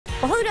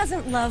Well, who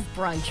doesn't love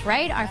brunch,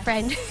 right? Our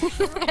friend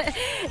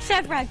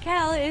Chef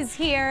Raquel is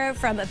here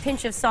from A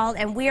Pinch of Salt,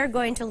 and we are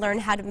going to learn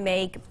how to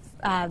make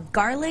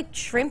garlic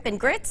shrimp and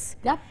grits.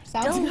 Yep,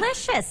 sounds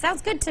delicious. Good.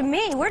 Sounds good to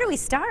me. Where do we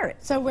start?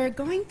 So we're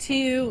going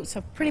to,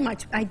 pretty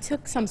much, I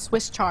took some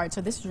Swiss chard, so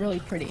this is really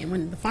pretty. And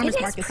when the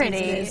farmer's market season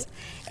is,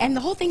 and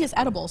the whole thing is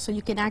edible, so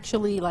you can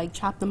actually like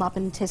chop them up,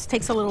 and it just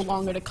takes a little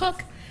longer to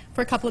cook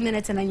for a couple of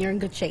minutes, and then you're in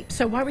good shape.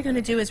 So what we're going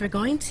to do is we're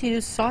going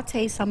to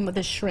saute some of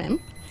the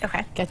shrimp.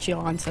 Okay. Get you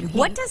on some heat.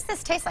 What does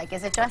this taste like?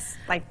 Is it just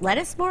like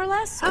lettuce, more or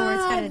less? Or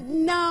it's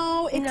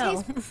no, it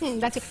tastes,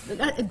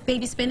 that's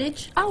baby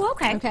spinach. Oh,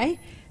 okay. Okay.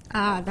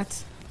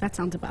 That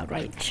sounds about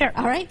right. Sure.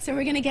 All right, so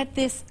we're going to get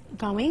this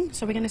going.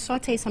 So we're going to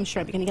saute some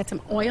shrimp. You're going to get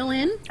some oil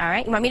in. All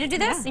right. You want me to do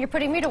this? Yeah. You're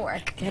putting me to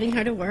work. Getting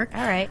her to work.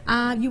 All right.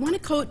 You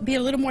want to be a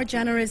little more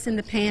generous in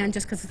the pan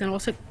just because it's going to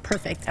also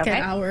perfect. Okay.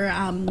 Get our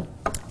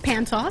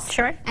pan sauce.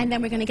 Sure. And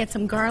then we're going to get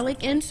some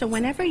garlic in. So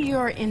whenever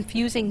you're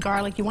infusing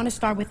garlic, you want to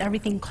start with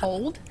everything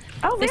cold.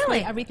 Oh, really? This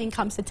way everything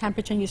comes to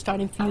temperature and you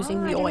start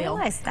infusing the oil. I didn't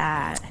realize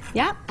that.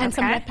 Yeah, and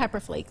some Okay. red pepper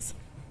flakes.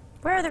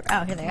 Where are they?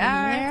 Oh, here they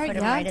are. There, Put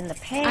them right in the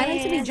pan. I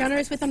like to be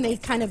generous with them. They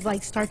kind of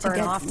like start Burn to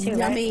get off too,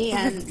 yummy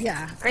right? and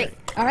yeah. Great.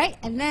 All right,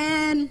 and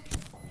then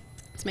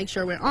let's make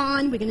sure we're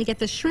on. We're going to get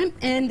the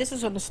shrimp in. This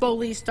is going to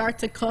slowly start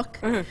to cook.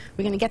 We're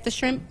going to get the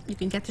shrimp. You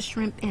can get the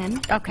shrimp in.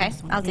 Okay,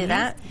 I'll do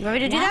that. You want me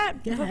to do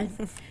that? Go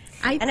ahead.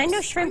 And I know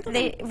shrimp,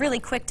 they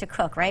really quick to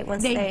cook, right?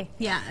 Once they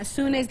yeah, as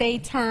soon as they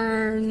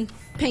turn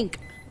pink,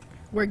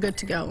 we're good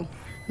to go.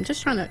 I'm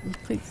just trying to,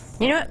 please.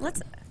 You know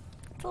what?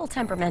 It's a little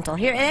temperamental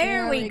here.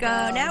 There we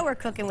go. Now we're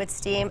cooking with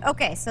steam.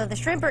 Okay, so the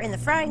shrimp are in the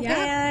frying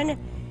pan.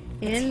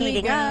 It's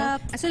heating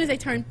up. As soon as they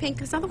turn pink,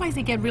 because otherwise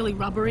they get really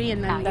rubbery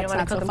and then you that's don't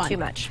want not to cook so them fun. too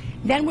much.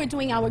 Then we're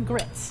doing our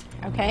grits,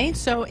 okay?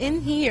 So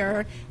in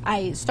here,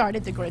 I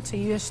started the grits. So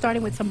you're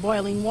starting with some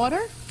boiling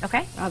water.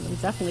 Okay. I'm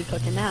definitely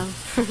cooking now.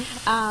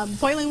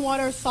 Boiling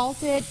water,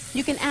 salted.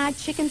 You can add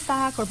chicken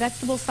stock or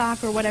vegetable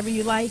stock or whatever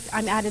you like.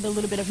 I added a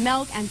little bit of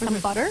milk and some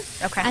butter.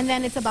 Okay. And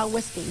then it's about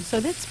whisking. So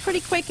it's pretty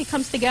quick. It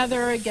comes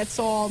together. It gets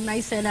all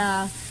nice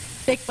and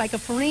thick like a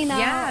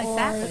farina or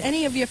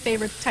any of your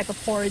favorite type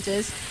of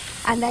porridges.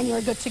 And then you're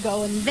good to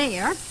go in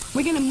there.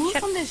 We're going to move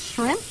from this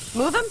shrimp.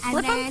 Move them? And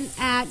Flip then them?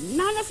 add,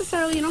 not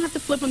necessarily, you don't have to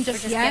flip them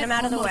just yet. Get them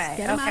out of the way.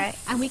 Get them out.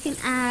 And we can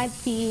add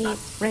the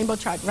rainbow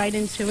chard right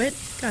into it.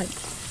 Good.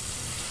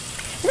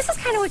 This is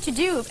kind of what you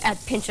do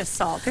at Pinch of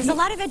Salt. There's a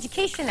lot of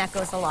education that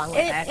goes along with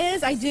it. It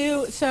is, I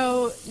do.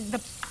 So the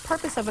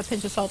purpose of A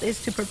Pinch of Salt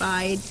is to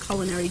provide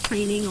culinary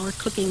training or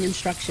cooking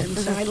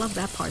instructions. So I love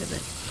that part of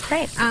it.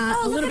 Great.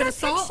 A little bit of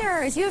salt.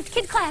 Pictures. You have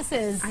kid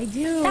classes. I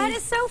do. That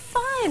is so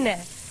fun.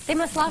 They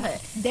must love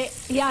it.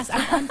 Yes,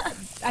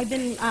 I've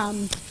been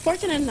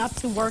fortunate enough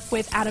to work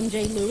with Adam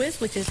J. Lewis,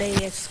 which is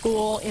a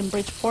school in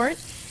Bridgeport,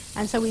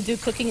 and so we do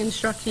cooking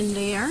instruction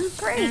there.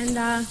 Great.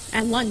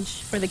 And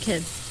lunch for the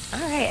kids. All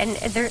right, and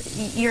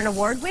you're an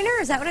award winner?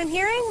 Is that what I'm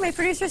hearing? My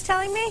producer's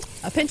telling me?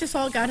 A Pinch of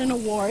Salt got an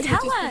award,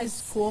 Tell which us. is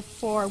School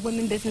for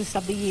Women Business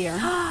of the Year.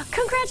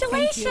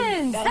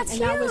 Congratulations! That's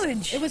and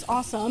huge. It was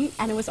awesome,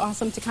 and it was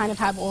awesome to kind of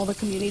have all the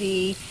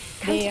community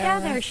come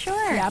together.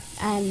 Sure. Yep,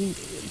 and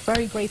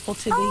very grateful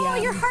to the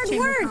your hard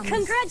Chamber of work. Commerce.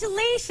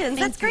 Congratulations.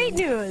 That's great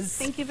news.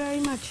 Thank you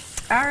very much.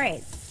 All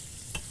right.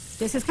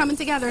 This is coming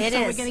together. It so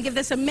is. We're going to give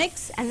this a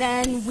mix, and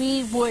then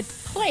we would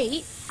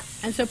plate.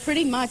 And so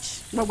pretty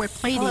much what we're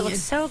plating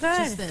is so good.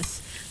 just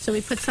this. So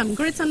we put some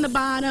grits on the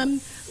bottom.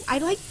 I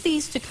like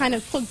these to kind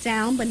of cook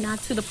down, but not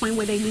to the point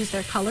where they lose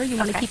their color. You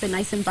want to keep it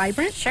nice and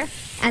vibrant. Sure.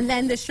 And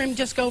then the shrimp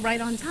just go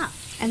right on top.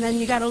 And then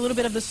you got a little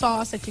bit of the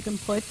sauce that you can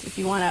put if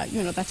you want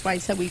to, that's why I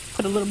said we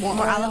put a little more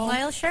oil. Olive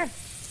oil, sure.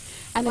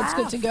 And it's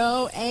good to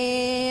go.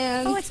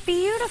 And it's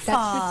beautiful.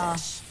 That's your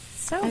dish.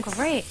 So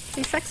great.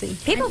 It's sexy.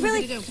 People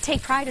really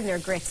take pride in their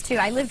grits, too.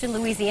 I lived in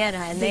Louisiana,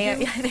 and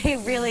they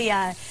really,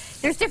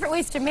 there's different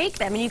ways to make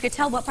them, and you could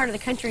tell what part of the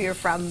country you're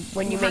from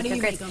when you make the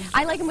grits.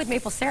 I like them with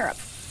maple syrup.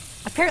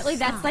 Apparently,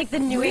 that's like the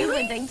New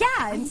England thing.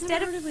 Yeah,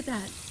 instead of with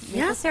that.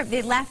 maple syrup.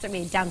 They laughed at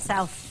me down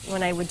south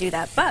when I would do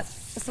that, but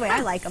that's the way I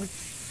like them.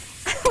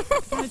 I'm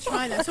going to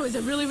try that. So is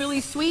it really,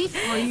 really sweet?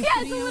 Or are you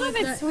it's a little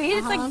bit sweet.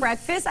 It's like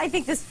breakfast. I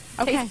think this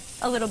tastes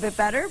a little bit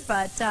better,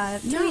 but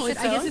no, I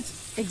guess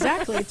it's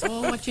exactly. It's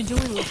all what you're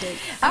doing with it.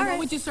 And what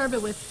would you serve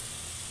it with?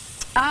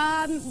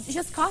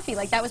 Just coffee,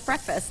 like that was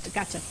breakfast.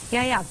 Gotcha.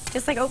 Yeah,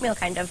 just like oatmeal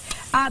kind of.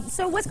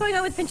 So what's going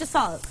on with Pinch of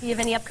Salt? Do you have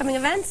any upcoming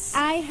events?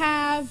 I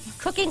have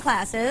cooking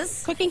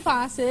classes.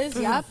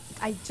 Yep.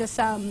 I just,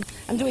 I'm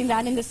doing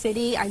that in the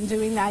city. I'm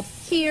doing that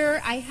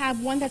here. I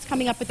have one that's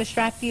coming up with the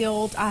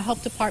Stratfield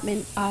Health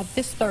Department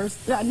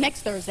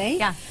next Thursday.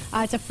 Yeah.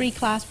 It's a free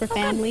class for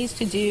families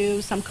to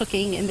do some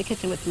cooking in the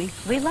kitchen with me.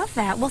 We love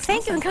that. Well,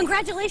 thank you, and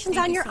congratulations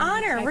on your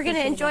honor. We're going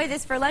to enjoy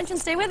this for lunch and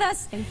stay with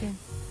us. Thank you.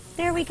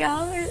 There we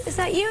go. Is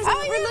that you? Is that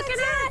what we're looking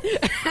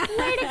at?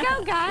 Way to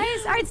go, guys.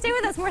 All right, stay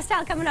with us. More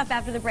style coming up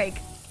after the break.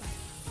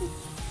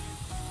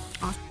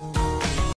 Awesome.